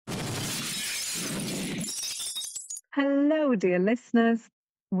Hello, dear listeners.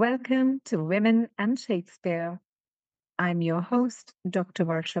 Welcome to Women and Shakespeare. I'm your host, Dr.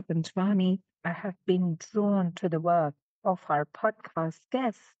 Varsha Panjwani. I have been drawn to the work of our podcast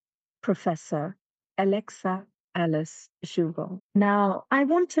guest, Professor Alexa Alice Joubin. Now, I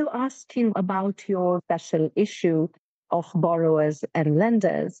want to ask you about your special issue of borrowers and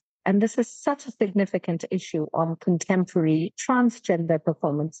lenders. And this is such a significant issue on contemporary transgender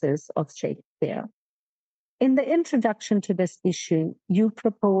performances of Shakespeare. In the introduction to this issue, you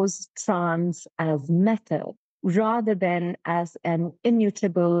propose trans as method rather than as an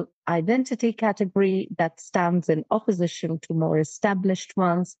immutable identity category that stands in opposition to more established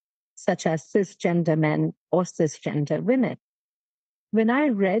ones, such as cisgender men or cisgender women. When I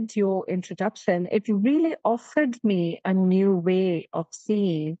read your introduction, it really offered me a new way of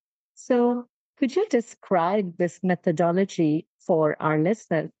seeing. So, could you describe this methodology for our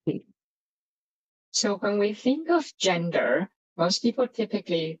listeners, please? So when we think of gender, most people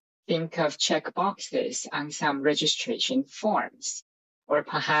typically think of check boxes on some registration forms, or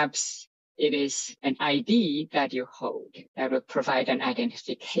perhaps it is an ID that you hold that will provide an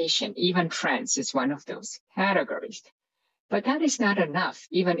identification. Even trans is one of those categories. But that is not enough,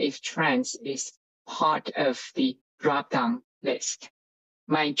 even if trans is part of the drop-down list.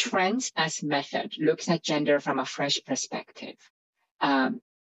 My trans as method looks at gender from a fresh perspective.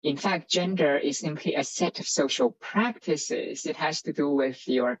 In fact, gender is simply a set of social practices. It has to do with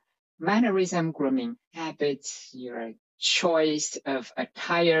your mannerism, grooming habits, your choice of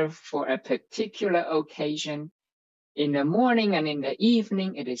attire for a particular occasion. In the morning and in the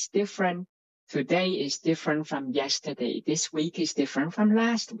evening, it is different. Today is different from yesterday. This week is different from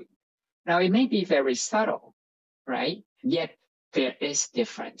last week. Now, it may be very subtle, right? Yet there is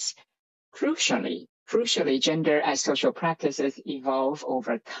difference. Crucially, gender as social practices evolve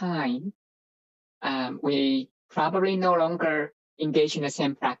over time. We probably no longer engage in the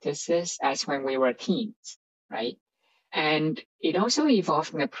same practices as when we were teens, right? And it also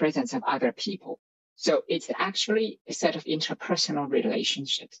evolved in the presence of other people. So it's actually a set of interpersonal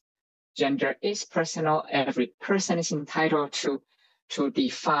relationships. Gender is personal. Every person is entitled to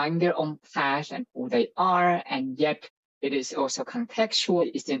define their own path and who they are, and yet it is also contextual.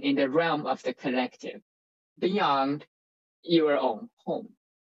 It's in the realm of the collective, beyond your own home.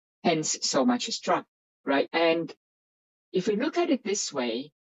 Hence, so much struggle, right? And if we look at it this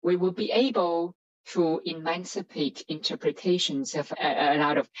way, we will be able to emancipate interpretations of a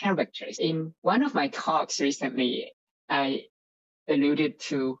lot of characters. In one of my talks recently, I alluded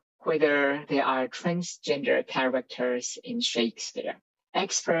to whether there are transgender characters in Shakespeare.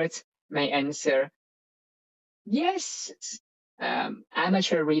 Experts may answer yes.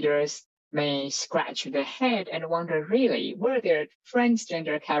 Amateur readers may scratch their head and wonder, really, were there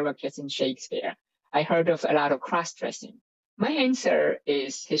transgender characters in Shakespeare? I heard of a lot of cross-dressing. My answer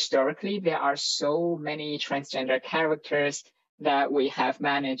is historically, there are so many transgender characters that we have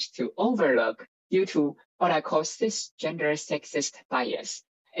managed to overlook due to what I call cisgender sexist bias.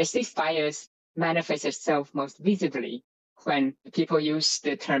 As this bias manifests itself most visibly when people use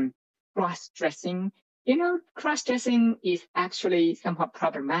the term cross-dressing. Cross-dressing is actually somewhat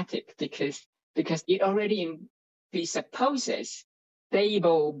problematic because it already presupposes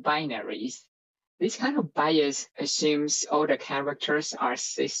stable binaries. This kind of bias assumes all the characters are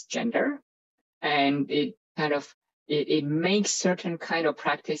cisgender, and it makes certain kind of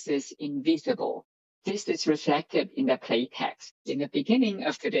practices invisible. This is reflected in the play text. In the beginning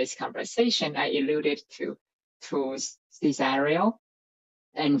of today's conversation, I alluded to Cesario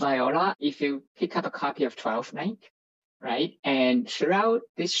and Viola. If you pick up a copy of Twelfth Night, right? And throughout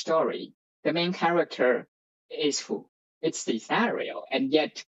this story, the main character is who? It's Cesario. And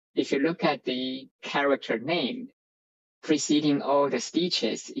yet, if you look at the character name preceding all the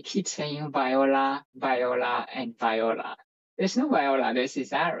speeches, it keeps saying Viola, Viola, and Viola. There's no Viola, there's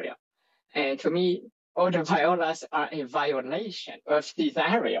Cesario. And to me, all the Violas are a violation of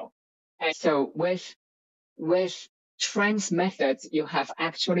Cesario. And so with trans methods, you have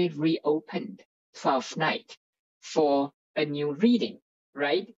actually reopened Twelfth Night for a new reading,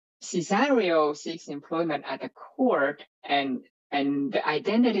 right? Cesario seeks employment at the court, and the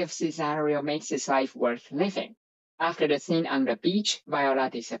identity of Cesario makes his life worth living. After the scene on the beach,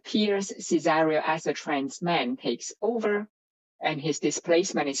 Viola disappears. Cesario, as a trans man, takes over, and his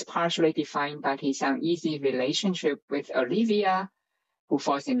displacement is partially defined by his uneasy relationship with Olivia, who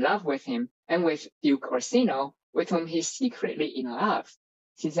falls in love with him, and with Duke Orsino, with whom he's secretly in love.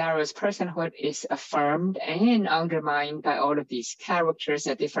 Cesario's personhood is affirmed and undermined by all of these characters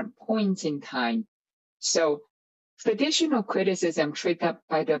at different points in time. So Traditional criticism triggered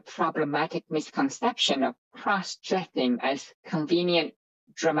by the problematic misconception of cross-dressing as convenient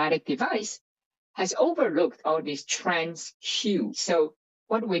dramatic device has overlooked all these trans cues. So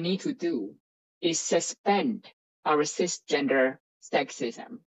what we need to do is suspend our cisgender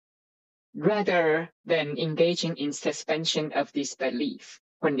sexism rather than engaging in suspension of disbelief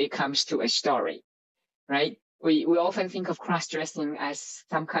when it comes to a story, right? We often think of cross-dressing as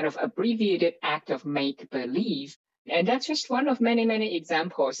some kind of abbreviated act of make-believe, and that's just one of many, many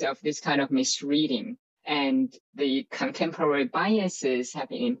examples of this kind of misreading. And the contemporary biases have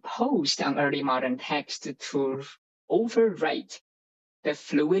been imposed on early modern text to overwrite the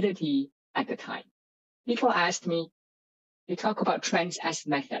fluidity at the time. People asked me, you talk about trends as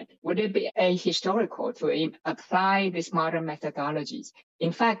method. Would it be ahistorical to apply these modern methodologies?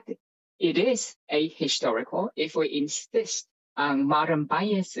 In fact, it is ahistorical if we insist on modern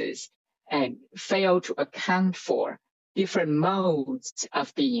biases and fail to account for different modes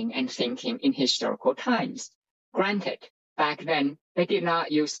of being and thinking in historical times. Granted, back then, they did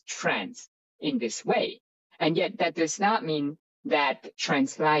not use trans in this way. And yet that does not mean that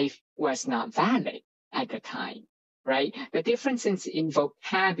trans life was not valid at the time, right? The differences in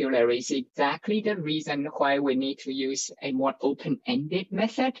vocabulary is exactly the reason why we need to use a more open-ended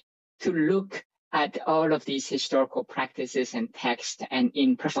method to look at all of these historical practices and text. And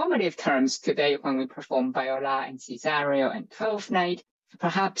in performative terms, today, when we perform Viola and Cesario and Twelfth Night,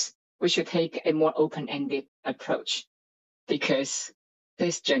 perhaps we should take a more open-ended approach, because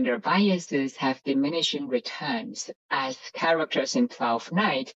these gender biases have diminishing returns. As characters in Twelfth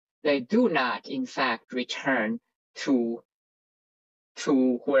Night, they do not, in fact, return to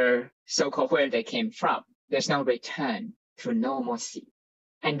where so-called where they came from. There's no return to normalcy.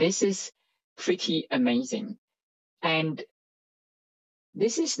 And this is pretty amazing. And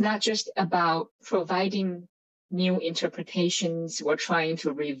this is not just about providing new interpretations or trying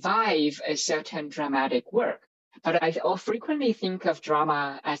to revive a certain dramatic work, but I frequently think of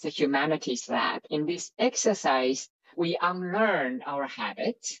drama as a humanities lab. In this exercise, we unlearn our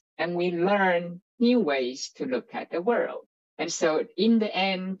habits and we learn new ways to look at the world. And so in the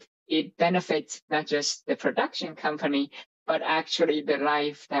end, it benefits not just the production company, but actually the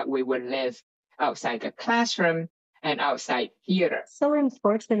life that we will live outside the classroom and outside theater. So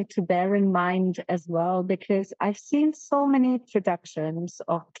important to bear in mind as well, because I've seen so many productions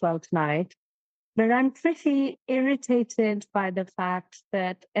of Twelfth Night where I'm pretty irritated by the fact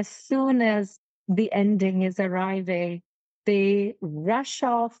that as soon as the ending is arriving, they rush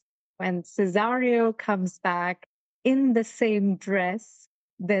off when Cesario comes back in the same dress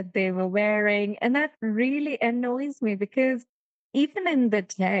that they were wearing. And that really annoys me, because even in the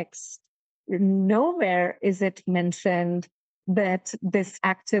text, nowhere is it mentioned that this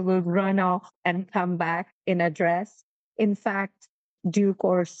actor will run off and come back in a dress. In fact, Duke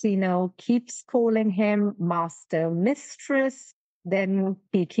Orsino keeps calling him master, mistress, then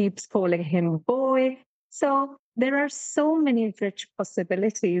he keeps calling him boy. So there are so many rich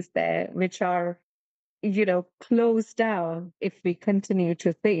possibilities there, which are, closed down if we continue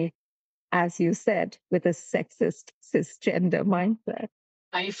to think, as you said, with a sexist cisgender mindset.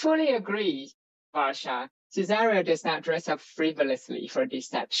 I fully agree, Varsha. Cesario does not dress up frivolously for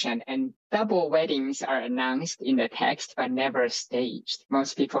deception, and double weddings are announced in the text but never staged.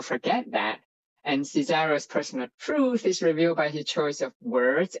 Most people forget that. And Cesario's personal truth is revealed by his choice of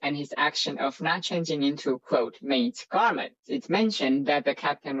words and his action of not changing into, quote, maid's garments. It's mentioned that the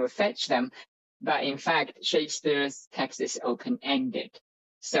captain will fetch them, but in fact, Shakespeare's text is open-ended.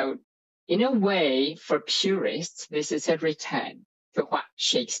 So in a way, for purists, this is a return to what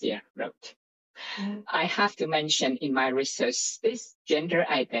Shakespeare wrote. I have to mention in my research, these gender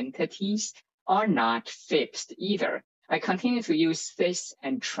identities are not fixed either. I continue to use cis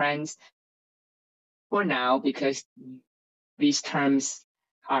and trans for now because these terms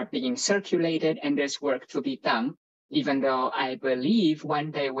are being circulated and there's work to be done, even though I believe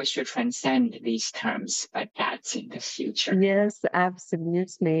one day we should transcend these terms, but that's in the future. Yes,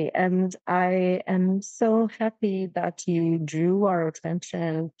 absolutely. And I am so happy that you drew our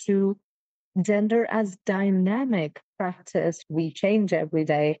attention to gender as dynamic practice. We change every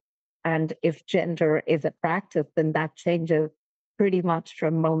day. And if gender is a practice, then that changes pretty much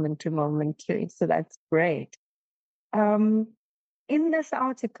from moment to moment too. So that's great. In this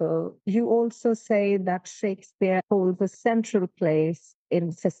article, you also say that Shakespeare holds a central place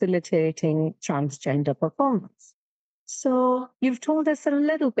in facilitating transgender performance. So you've told us a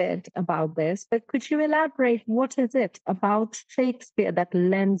little bit about this, but could you elaborate what is it about Shakespeare that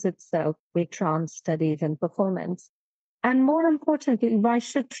lends itself with trans studies and performance? And more importantly, why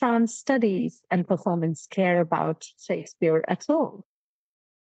should trans studies and performance care about Shakespeare at all?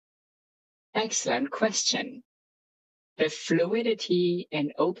 Excellent question. The fluidity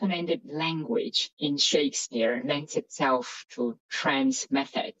and open-ended language in Shakespeare lends itself to trans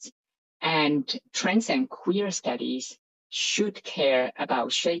methods, and trans and queer studies should care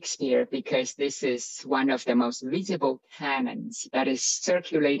about Shakespeare because this is one of the most visible canons that is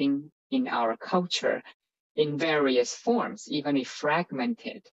circulating in our culture in various forms, even if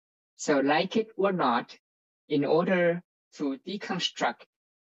fragmented. So, like it or not, in order to deconstruct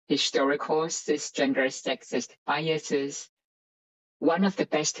historical cisgender sexist biases, one of the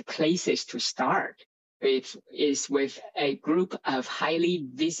best places to start is with a group of highly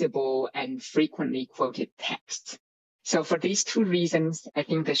visible and frequently quoted texts. So for these two reasons, I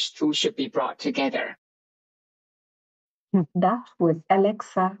think the two should be brought together. That was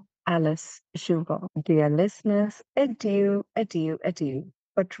Alexa Alice Joubin. Dear listeners, adieu, adieu, adieu.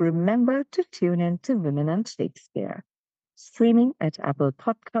 But remember to tune in to Women and Shakespeare, streaming at Apple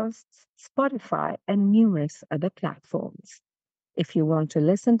Podcasts, Spotify, and numerous other platforms. If you want to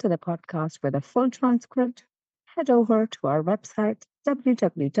listen to the podcast with a full transcript, head over to our website,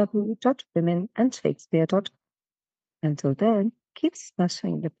 www.womenandshakespeare.com. Until then, keep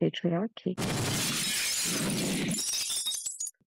smashing the patriarchy.